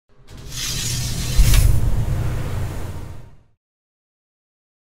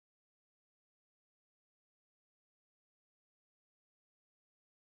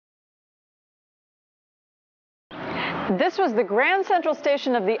This was the Grand Central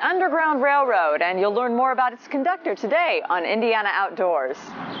Station of the Underground Railroad, and you'll learn more about its conductor today on Indiana Outdoors.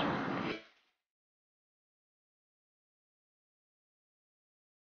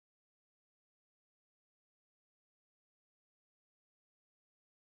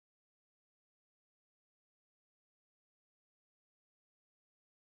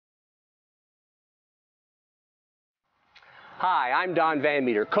 Hi, I'm Don Van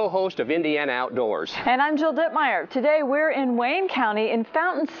Meter, co-host of Indiana Outdoors. And I'm Jill Ditmire. Today we're in Wayne County in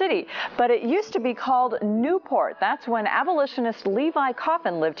Fountain City, but it used to be called Newport. That's when abolitionist Levi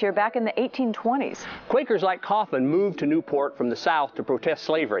Coffin lived here back in the 1820s. Quakers like Coffin moved to Newport from the South to protest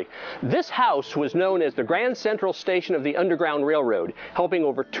slavery. This house was known as the Grand Central Station of the Underground Railroad, helping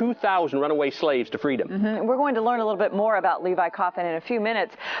over 2,000 runaway slaves to freedom. We're going to learn a little bit more about Levi Coffin in a few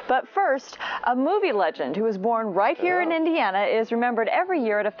minutes, but first, a movie legend who was born right here in Indiana is remembered every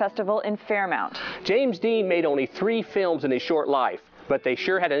year at a festival in Fairmount. James Dean made only 3 films in his short life, but they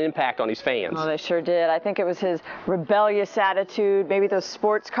sure had an impact on his fans. Oh, they sure did. I think it was his rebellious attitude, maybe those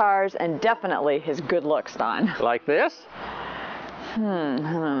sports cars, and definitely his good looks, Don. Like this? I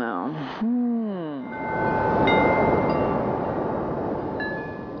don't know.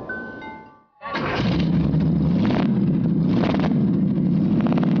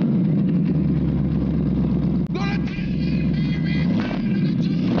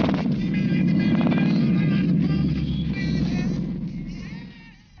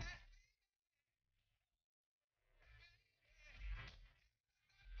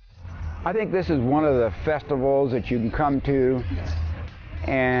 I think this is one of the festivals that you can come to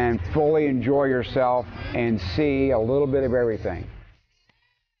and fully enjoy yourself and see a little bit of everything.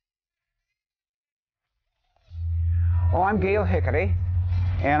 Well, I'm Gail Hickory,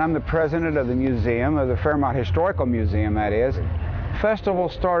 and I'm the president of the museum, of the Fairmount Historical Museum, that is. The festival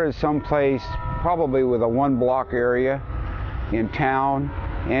started someplace probably with a 1-block area in town,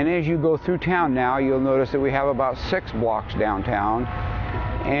 and as you go through town now, you'll notice that we have about 6 blocks downtown.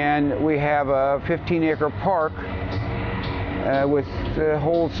 And we have a 15-acre park with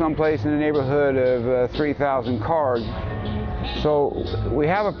holds someplace in the neighborhood of 3,000 cars. So we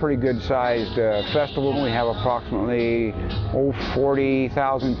have a pretty good-sized festival. We have approximately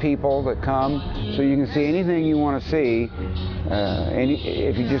 40,000 people that come. So you can see anything you want to see,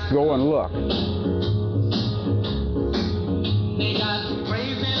 if you just go and look.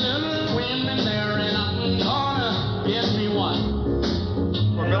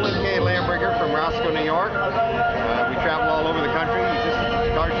 New York. We travel all over the country, just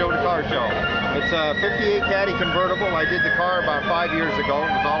car show to car show. It's a 58 Caddy convertible. I did the car about 5 years ago.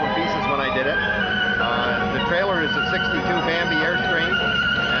 It was all in pieces when I did it. The trailer is a 62 Bambi Airstream,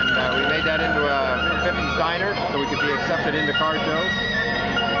 and we made that into a 50s diner so we could be accepted into car shows.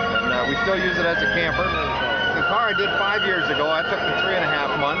 And we still use it as a camper. The car I did 5 years ago, that took me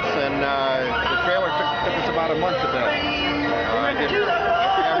 3.5 months, and the trailer took us about a month to build.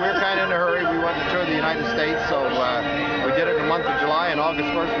 We were kind of in a hurry. We went to tour the United States, so we did it in the month of July, and August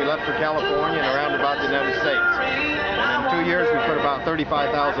 1st we left for California and around about the United States. And in 2 years we put about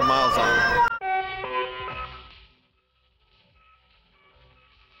 35,000 miles on it.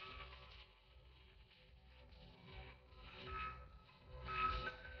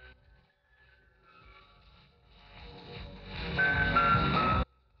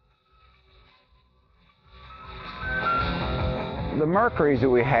 The Mercuries that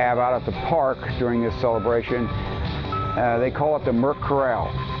we have out at the park during this celebration, they call it the Merc Corral.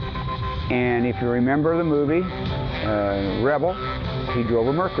 And if you remember the movie, Rebel, he drove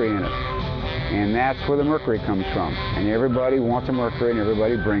a Mercury in it. And that's where the Mercury comes from. And everybody wants a Mercury and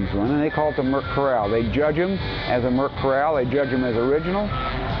everybody brings one. And they call it the Merc Corral. They judge them as a Merc Corral, they judge them as original.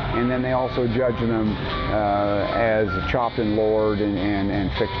 And then they also judge them as chopped and lowered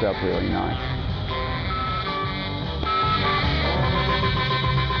and fixed up really nice.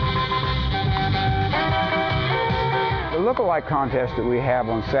 The look-alike contest that we have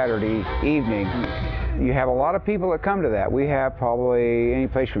on Saturday evening, you have a lot of people that come to that. We have probably any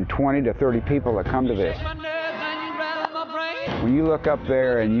place from 20 to 30 people that come to this. When you look up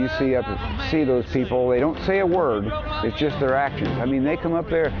there and you see those people, they don't say a word, it's just their actions. I mean, they come up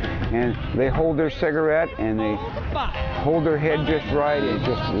there and they hold their cigarette and they hold their head just right, it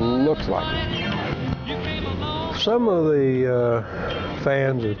just looks like it. Some of the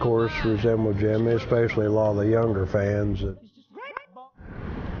fans, of course, resemble Jimmy, especially a lot of the younger fans.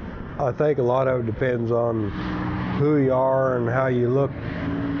 I think a lot of it depends on who you are and how you look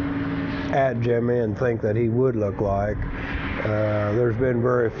at Jimmy and think that he would look like. There's been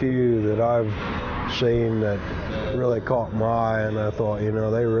very few that I've seen that really caught my eye, and I thought, you know,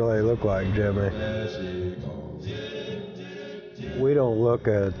 they really look like Jimmy. We don't look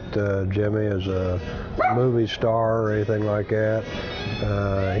at Jimmy as a movie star or anything like that.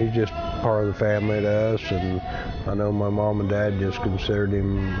 He's just part of the family to us, and I know my mom and dad just considered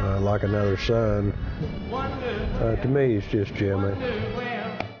him like another son. To me, he's just Jimmy.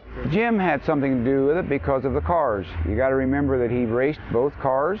 Jim had something to do with it because of the cars. You got to remember that he raced both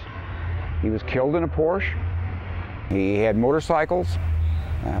cars. He was killed in a Porsche. He had motorcycles.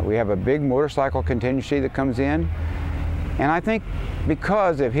 We have a big motorcycle contingency that comes in. And I think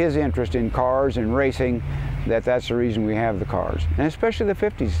because of his interest in cars and racing, that's the reason we have the cars. And especially the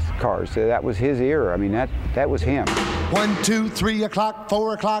 50s cars. That was his era. I mean, that was him. 1, 2, 3 o'clock,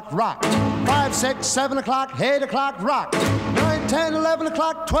 4 o'clock, rock. 5, 6, 7 o'clock, 8 o'clock, rock. 9, 10, 11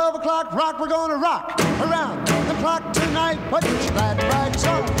 o'clock, 12 o'clock, rock. We're gonna rock around the clock tonight. Put your glad rags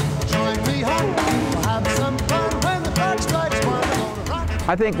on, join me home. We'll have some fun when the clock strikes 1. We're gonna rock.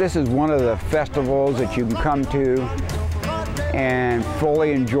 I think this is one of the festivals that you can come to and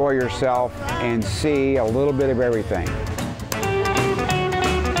fully enjoy yourself and see a little bit of everything.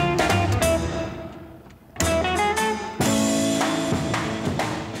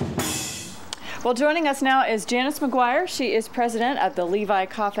 Well, joining us now is Janice McGuire. She is president of the Levi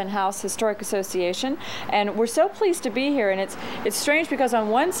Coffin House Historic Association, and we're so pleased to be here. And it's strange because on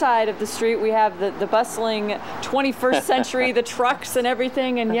one side of the street we have the bustling 21st century, the trucks and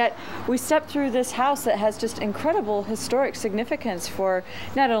everything, and yet we step through this house that has just incredible historic significance for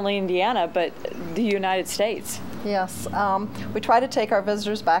not only Indiana but the United States. Yes, we try to take our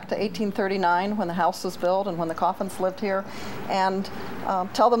visitors back to 1839 when the house was built and when the Coffins lived here, and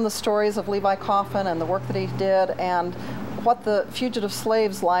tell them the stories of Levi Coffin and the work that he did and what the fugitive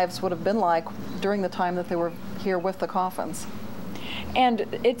slaves' lives would have been like during the time that they were here with the Coffins. And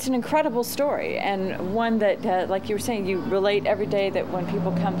it's an incredible story, and one that, like you were saying, you relate every day that when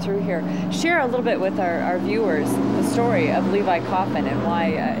people come through here. Share a little bit with our viewers the story of Levi Coffin and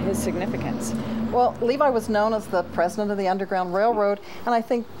why his significance. Well, Levi was known as the president of the Underground Railroad, and I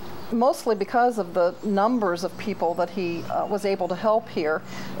think mostly because of the numbers of people that he was able to help here.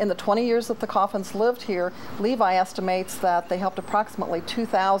 In the 20 years that the Coffins lived here, Levi estimates that they helped approximately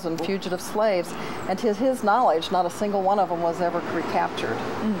 2,000 fugitive slaves, and to his knowledge, not a single one of them was ever recaptured.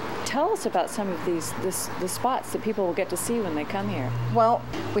 Tell us about some of the spots that people will get to see when they come here. Well,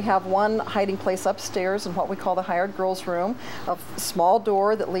 we have one hiding place upstairs in what we call the hired girls room, a small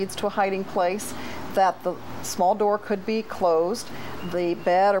door that leads to a hiding place. That the small door could be closed, the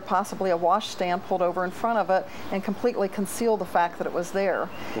bed or possibly a washstand pulled over in front of it, and completely conceal the fact that it was there.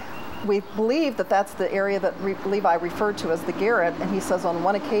 We believe that that's the area that Levi referred to as the garret, and he says on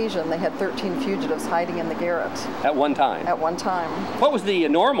one occasion they had 13 fugitives hiding in the garret. At one time? At one time. What was the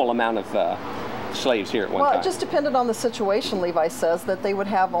normal amount of slaves here at one time? Well, it just depended on the situation. Levi says that they would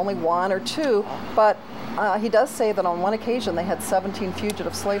have only 1 or 2, but he does say that on one occasion they had 17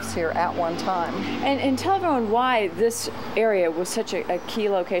 fugitive slaves here at one time. And tell everyone why this area was such a key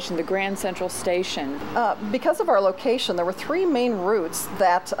location, the Grand Central Station. Because of our location, there were 3 main routes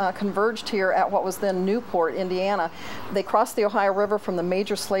that converged here at what was then Newport, Indiana. They crossed the Ohio River from the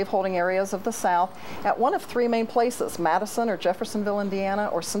major slaveholding areas of the South at one of 3 main places, Madison or Jeffersonville, Indiana,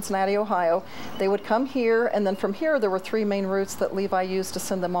 or Cincinnati, Ohio. They would come here, and then from here there were 3 main routes that Levi used to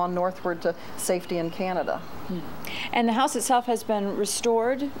send them on northward to safety in Canada. And the house itself has been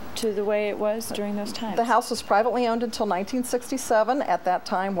restored to the way it was during those times? The house was privately owned until 1967. At that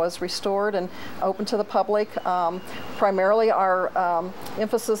time was restored and open to the public. Primarily our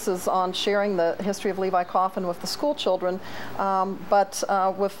emphasis is on sharing the history of Levi Coffin with the school children, but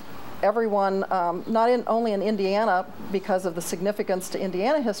with everyone, not only in Indiana because of the significance to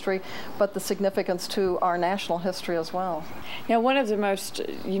Indiana history, but the significance to our national history as well. Now, one of the most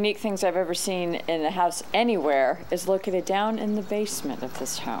unique things I've ever seen in a house anywhere is located down in the basement of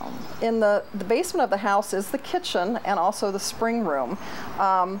this home. In the basement of the house is the kitchen and also the spring room.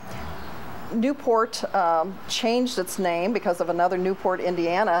 Newport changed its name because of another Newport,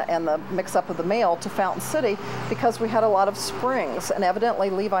 Indiana, and the mix-up of the mail to Fountain City because we had a lot of springs, and evidently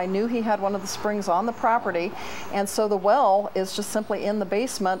Levi knew he had one of the springs on the property, and so the well is just simply in the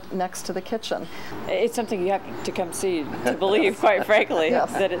basement next to the kitchen. It's something you have to come see to believe, quite frankly,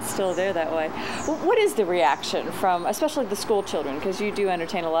 yes, that it's still there that way. What is the reaction from, especially the school children, because you do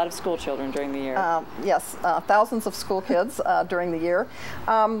entertain a lot of school children during the year? Yes, thousands of school kids during the year,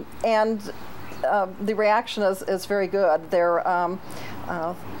 and the reaction is very good.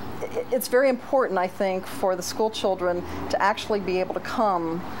 It's very important, I think, for the school children to actually be able to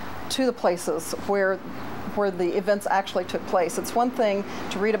come to the places where where the events actually took place. It's one thing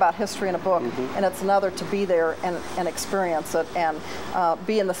to read about history in a book, and it's another to be there and experience it, and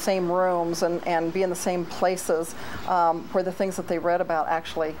be in the same rooms and be in the same places where the things that they read about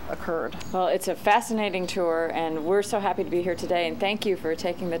actually occurred. Well, it's a fascinating tour, and we're so happy to be here today, and thank you for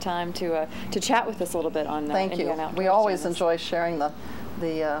taking the time to chat with us a little bit on Thank you. Indiana Outdoors. We always enjoy sharing the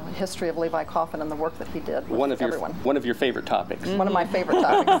history of Levi Coffin and the work that he did with everyone. One of your favorite topics. One of my favorite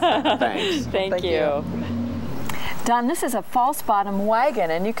topics. Thanks. Thank you. Don, this is a false bottom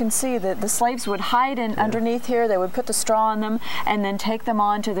wagon, and you can see that the slaves would hide underneath here. They would put the straw on them and then take them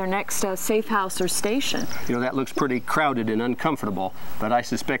on to their next safe house or station. You know, that looks pretty crowded and uncomfortable, but I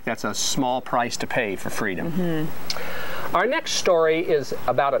suspect that's a small price to pay for freedom. Our next story is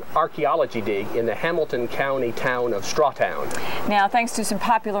about an archaeology dig in the Hamilton County town of Strawtown. Now, thanks to some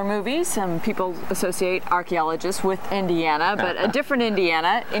popular movies, some people associate archaeologists with Indiana, but a different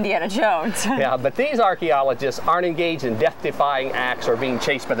Indiana, Indiana Jones. Yeah, but these archaeologists aren't engaged in death-defying acts or being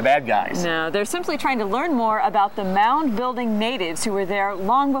chased by the bad guys. No, they're simply trying to learn more about the mound-building natives who were there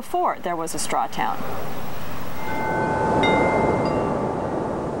long before there was a Strawtown.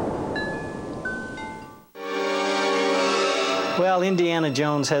 Well, Indiana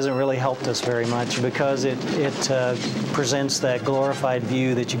Jones hasn't really helped us very much because it presents that glorified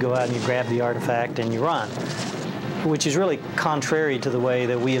view that you go out and you grab the artifact and you run, which is really contrary to the way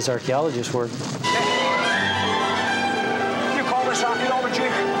that we as archaeologists work. You call this archaeology?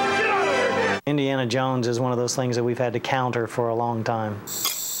 Get out of there! Indiana Jones is one of those things that we've had to counter for a long time.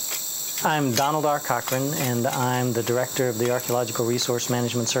 I'm Donald R. Cochran, and I'm the Director of the Archaeological Resource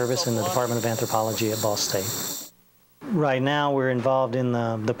Management Service in the Department of Anthropology at Ball State. Right now, we're involved in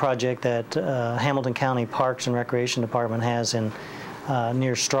the project that Hamilton County Parks and Recreation Department has in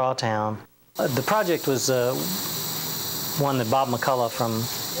near Strawtown. The project was one that Bob McCullough from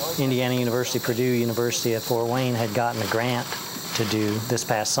Indiana University, Purdue University at Fort Wayne had gotten a grant to do this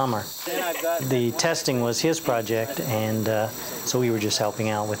past summer. The testing was his project, and so we were just helping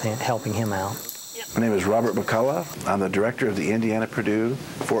him out. My name is Robert McCullough. I'm the Director of the Indiana-Purdue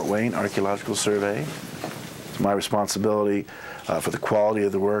Fort Wayne Archaeological Survey. It's my responsibility for the quality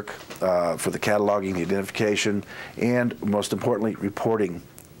of the work, for the cataloging, the identification, and most importantly, reporting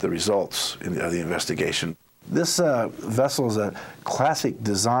the results of the investigation. This vessel is a classic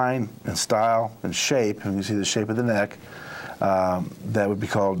design and style and shape, and you see the shape of the neck. That would be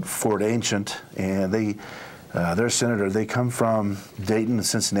called Fort Ancient, and their senator, they come from Dayton and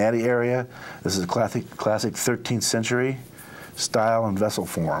Cincinnati area. This is a classic 13th century style and vessel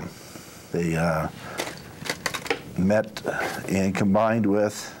form. They met and combined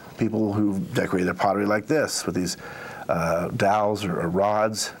with people who decorated their pottery like this, with these dowels or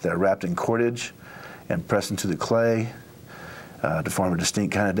rods that are wrapped in cordage and pressed into the clay to form a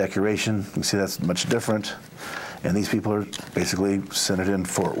distinct kind of decoration. You can see that's much different. And these people are basically centered in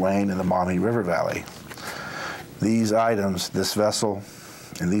Fort Wayne and the Maumee River Valley. These items, this vessel,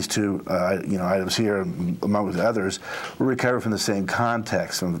 and these two items here, among the others, were recovered from the same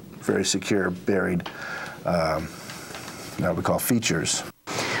context, from very secure, buried, what we call features.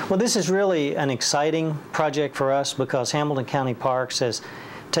 Well, this is really an exciting project for us because Hamilton County Parks has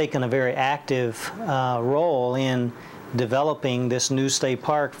taken a very active role in developing this new state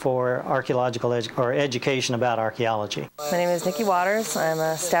park for archaeological education about archaeology. My name is Nikki Waters. I'm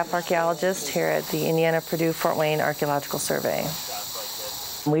a staff archaeologist here at the Indiana-Purdue Fort Wayne Archaeological Survey.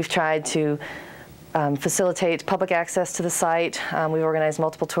 We've tried to facilitate public access to the site. We've organized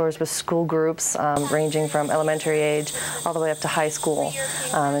multiple tours with school groups ranging from elementary age all the way up to high school,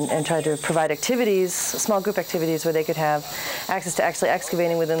 and tried to provide activities, small group activities, where they could have access to actually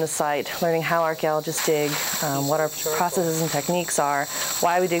excavating within the site, learning how archaeologists dig, what our processes and techniques are,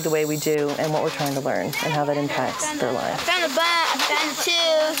 why we dig the way we do, and what we're trying to learn, and how that impacts their life. Found a butt, found a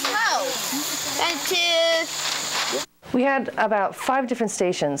tooth, found a tooth. We had about 5 different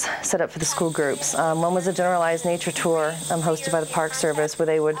stations set up for the school groups. One was a generalized nature tour hosted by the Park Service, where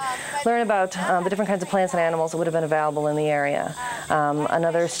they would learn about the different kinds of plants and animals that would have been available in the area.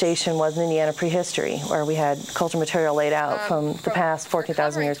 Another station was in Indiana prehistory, where we had culture material laid out from the past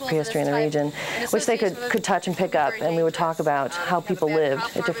 14,000 years of prehistory in the region, which they could touch and pick up, and we would talk about how people lived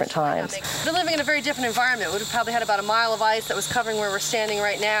at different times. They're living in a very different environment. We probably had about a mile of ice that was covering where we're standing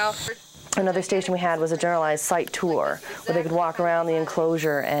right now. Another station we had was a generalized site tour, where they could walk around the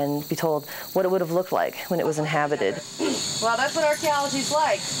enclosure and be told what it would have looked like when it was inhabited. Well, that's what archaeology's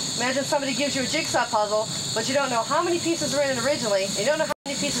like. Imagine somebody gives you a jigsaw puzzle, but you don't know how many pieces were in it originally, you don't know how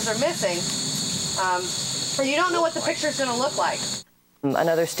many pieces are missing, and you don't know what the picture's going to look like.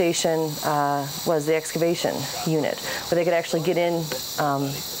 Another station was the excavation unit, where they could actually get in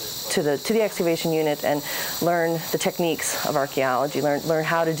to the excavation unit and learn the techniques of archaeology, learn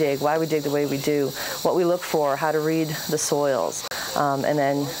how to dig, why we dig the way we do, what we look for, how to read the soils, and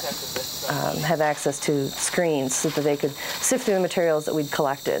then have access to screens so that they could sift through the materials that we'd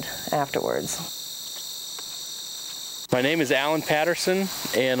collected afterwards. My name is Alan Patterson,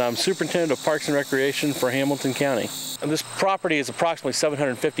 and I'm Superintendent of Parks and Recreation for Hamilton County. And this property is approximately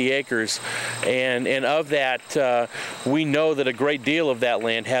 750 acres, and of that, we know that a great deal of that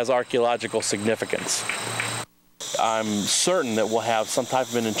land has archaeological significance. I'm certain that we'll have some type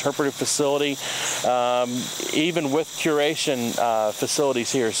of an interpretive facility, even with curation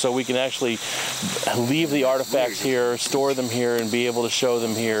facilities here, so we can actually leave the artifacts here, store them here, and be able to show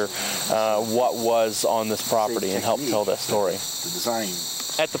them here what was on this property and help tell that story.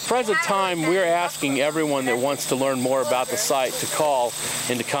 At the present time, we're asking everyone that wants to learn more about the site to call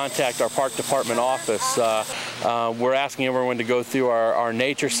and to contact our Park Department office. We're asking everyone to go through our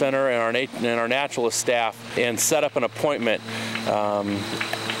Nature Center and our naturalist staff and set up an appointment.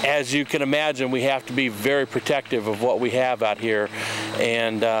 As you can imagine, we have to be very protective of what we have out here,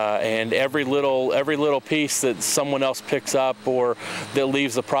 and every little piece that someone else picks up or that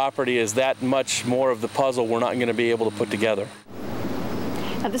leaves the property is that much more of the puzzle we're not going to be able to put together.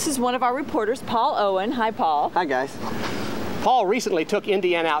 Now, this is one of our reporters, Paul Owen. Hi, Paul. Hi, guys. Paul recently took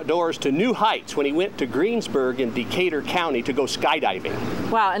Indiana Outdoors to new heights when he went to Greensburg in Decatur County to go skydiving.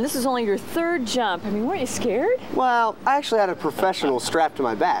 Wow, and this is only your third jump. I mean, weren't you scared? Well, I actually had a professional strapped to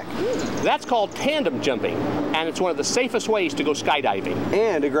my back. That's called tandem jumping, and it's one of the safest ways to go skydiving.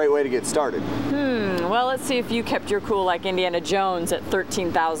 And a great way to get started. Well, let's see if you kept your cool like Indiana Jones at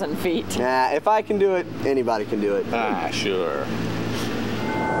 13,000 feet. Nah, if I can do it, anybody can do it. Ah, sure.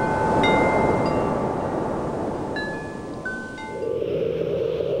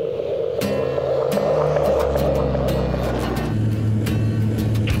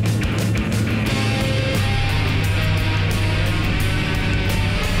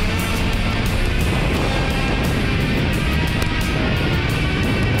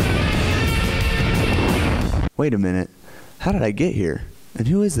 Wait a minute, how did I get here? And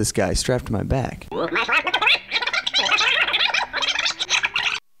who is this guy strapped to my back?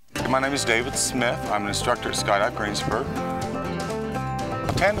 My name is David Smith. I'm an instructor at Skydive Greensburg.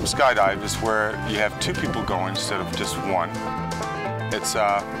 A tandem skydive is where you have two people going instead of just one. It's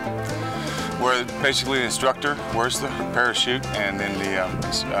where basically the instructor wears the parachute and then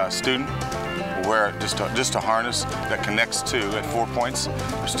the student will wear just a harness that connects two at 4 points.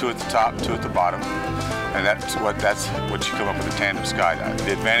 There's two at the top, two at the bottom. And that's what you come up with a tandem skydive.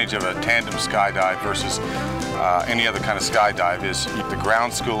 The advantage of a tandem skydive versus any other kind of skydive is the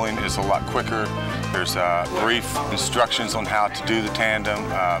ground schooling is a lot quicker. There's brief instructions on how to do the tandem.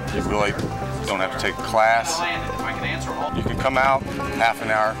 You really don't have to take a class. You can come out, half an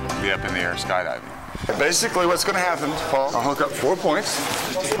hour, be up in the air skydiving. Basically what's going to happen, Paul, I'll hook up 4 points.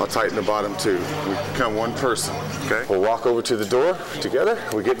 I'll tighten the bottom two. We become one person, okay? We'll walk over to the door together.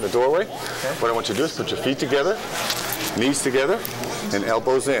 We get in the doorway. What I want you to do is put your feet together, knees together, and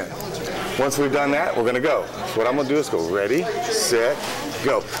elbows in. Once we've done that, we're going to go. So what I'm going to do is go ready, set,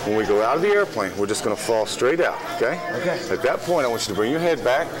 go. When we go out of the airplane, we're just going to fall straight out, okay? At that point, I want you to bring your head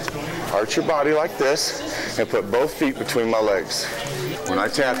back, arch your body like this, and put both feet between my legs. When I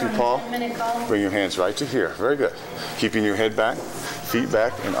tap you, Paul, bring your hands right to here. Very good. Keeping your head back, feet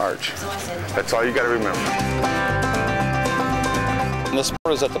back, and arch. That's all you got to remember. And the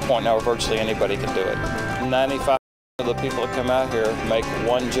sport is at the point now where virtually anybody can do it. 95% of the people that come out here make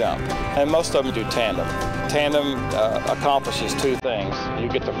one jump, and most of them do tandem. Tandem accomplishes two things. You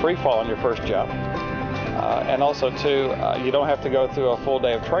get the free fall on your first jump, and also, too, you don't have to go through a full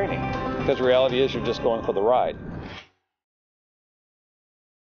day of training, because the reality is you're just going for the ride.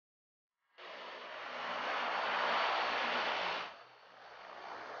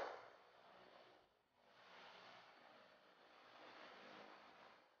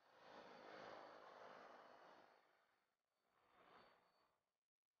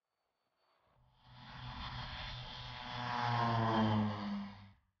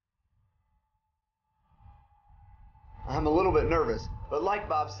 I'm a little bit nervous, but like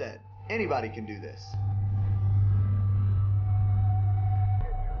Bob said, anybody can do this.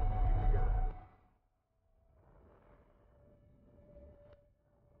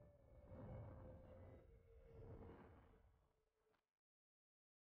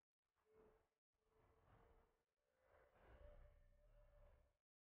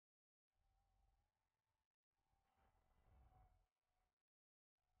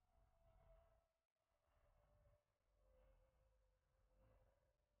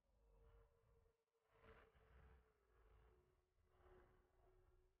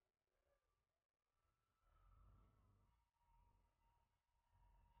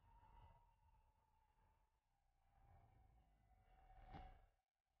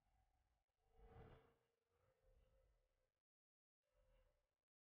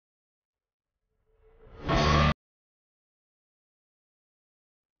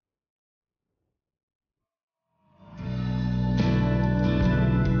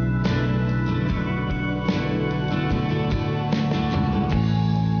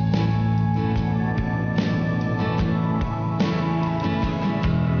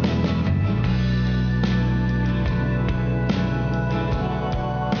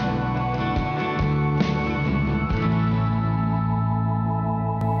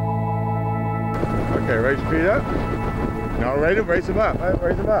 Okay, raise your feet up. No, raise them up.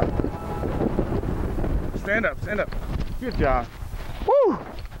 Raise them up. Stand up, stand up. Good job. Woo!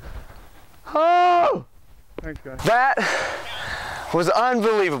 Oh! Thanks, guys. That was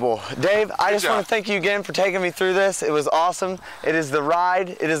unbelievable. Dave, I just want to thank you again for taking me through this. It was awesome. It is the ride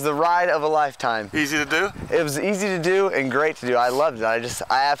of a lifetime. Easy to do? It was easy to do and great to do. I loved it.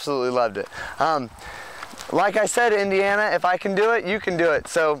 I absolutely loved it. Like I said, Indiana, if I can do it, you can do it.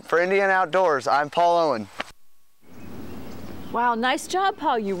 So for Indiana Outdoors, I'm Paul Owen. Wow, nice job,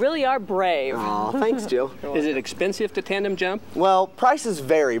 Paul. You really are brave. Aw, thanks, Jill. Is it expensive to tandem jump? Well, prices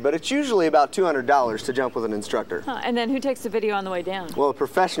vary, but it's usually about $200 to jump with an instructor. Huh, and then who takes the video on the way down? Well, a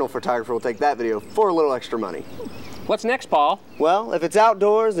professional photographer will take that video for a little extra money. What's next, Paul? Well, if it's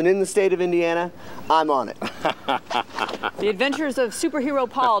outdoors and in the state of Indiana, I'm on it. The adventures of superhero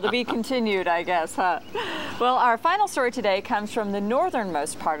Paul to be continued, I guess, huh? Well, our final story today comes from the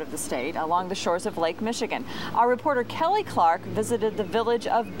northernmost part of the state, along the shores of Lake Michigan. Our reporter Kelly Clark visited the village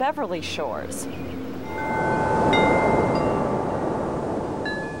of Beverly Shores.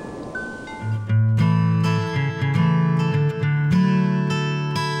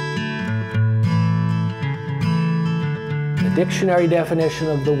 The dictionary definition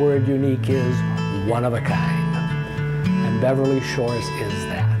of the word unique is one of a kind, and Beverly Shores is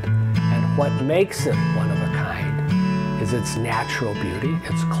that. And what makes it one of a kind is its natural beauty,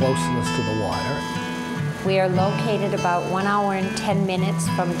 its closeness to the water. We are located about 1 hour and 10 minutes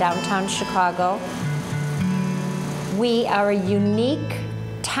from downtown Chicago. We are a unique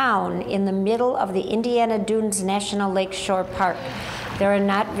town in the middle of the Indiana Dunes National Lakeshore Park. There are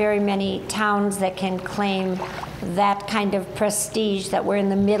not very many towns that can claim that kind of prestige, that we're in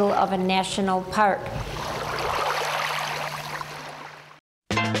the middle of a national park.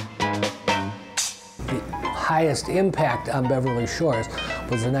 The highest impact on Beverly Shores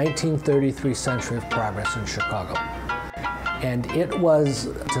was the 1933 Century of Progress in Chicago. And it was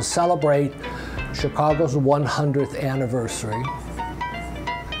to celebrate Chicago's 100th anniversary.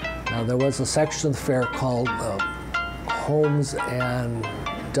 Now, there was a section of the fair called Homes and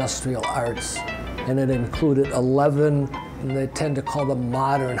Industrial Arts, and it included 11, and they tend to call them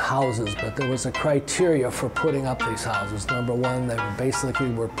modern houses, but there was a criteria for putting up these houses. Number one, they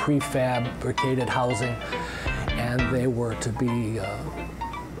basically were prefabricated housing, and they were to be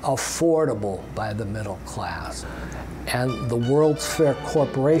affordable by the middle class. And the World's Fair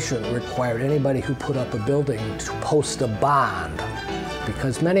Corporation required anybody who put up a building to post a bond,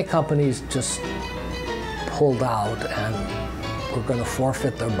 because many companies just pulled out and were going to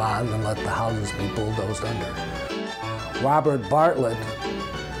forfeit their bond and let the houses be bulldozed under. Robert Bartlett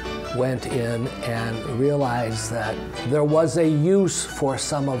went in and realized that there was a use for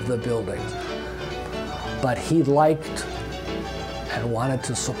some of the buildings, but he liked and wanted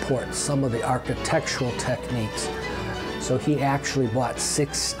to support some of the architectural techniques. So he actually bought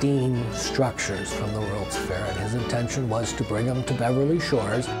 16 structures from the World's Fair, and his intention was to bring them to Beverly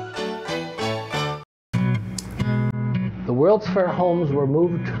Shores. The World's Fair homes were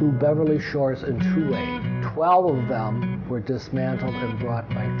moved to Beverly Shores in 2 ways. 12 of them were dismantled and brought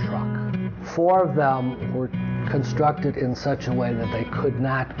by truck. 4 of them were constructed in such a way that they could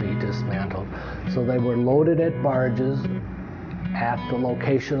not be dismantled. So they were loaded at barges at the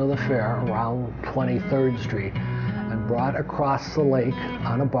location of the fair around 23rd Street and brought across the lake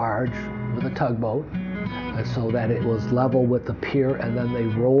on a barge with a tugboat, so that it was level with the pier, and then they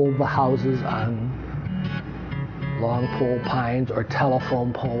rolled the houses on long pole pines or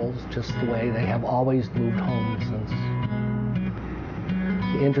telephone poles, just the way they have always moved homes since.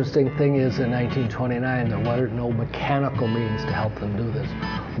 The interesting thing is, in 1929, there were no mechanical means to help them do this.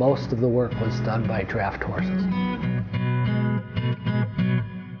 Most of the work was done by draft horses.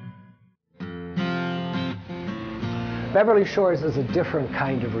 Beverly Shores is a different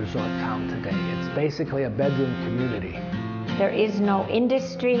kind of resort town today. It's basically a bedroom community. There is no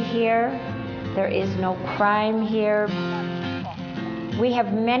industry here. There is no crime here. We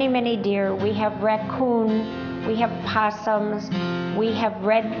have many, many deer. We have raccoon. We have possums. We have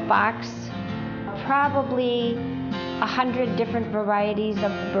red fox. Probably 100 different varieties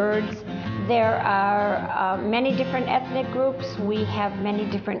of birds. There are many different ethnic groups. We have many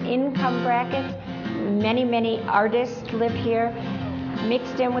different income brackets. Many, many artists live here,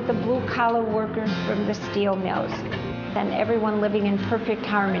 mixed in with the blue-collar workers from the steel mills, and everyone living in perfect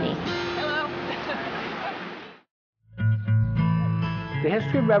harmony. The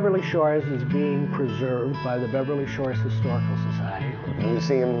history of Beverly Shores is being preserved by the Beverly Shores Historical Society. The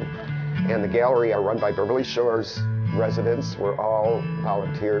museum and the gallery are run by Beverly Shores residents. We're all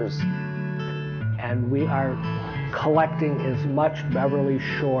volunteers. And we are collecting as much Beverly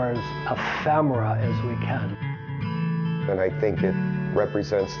Shores ephemera as we can. And I think it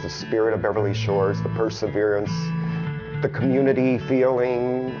represents the spirit of Beverly Shores, the perseverance, the community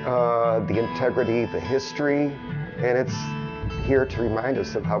feeling, the integrity, the history, and it's here to remind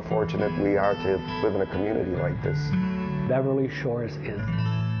us of how fortunate we are to live in a community like this. Beverly Shores is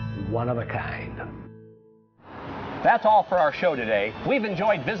one of a kind. That's all for our show today. We've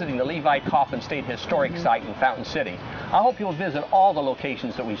enjoyed visiting the Levi Coffin State Historic Site in Fountain City. I hope you'll visit all the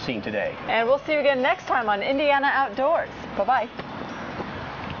locations that we've seen today. And we'll see you again next time on Indiana Outdoors. Bye-bye.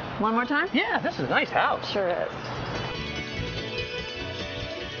 One more time? Yeah, this is a nice house. Sure is.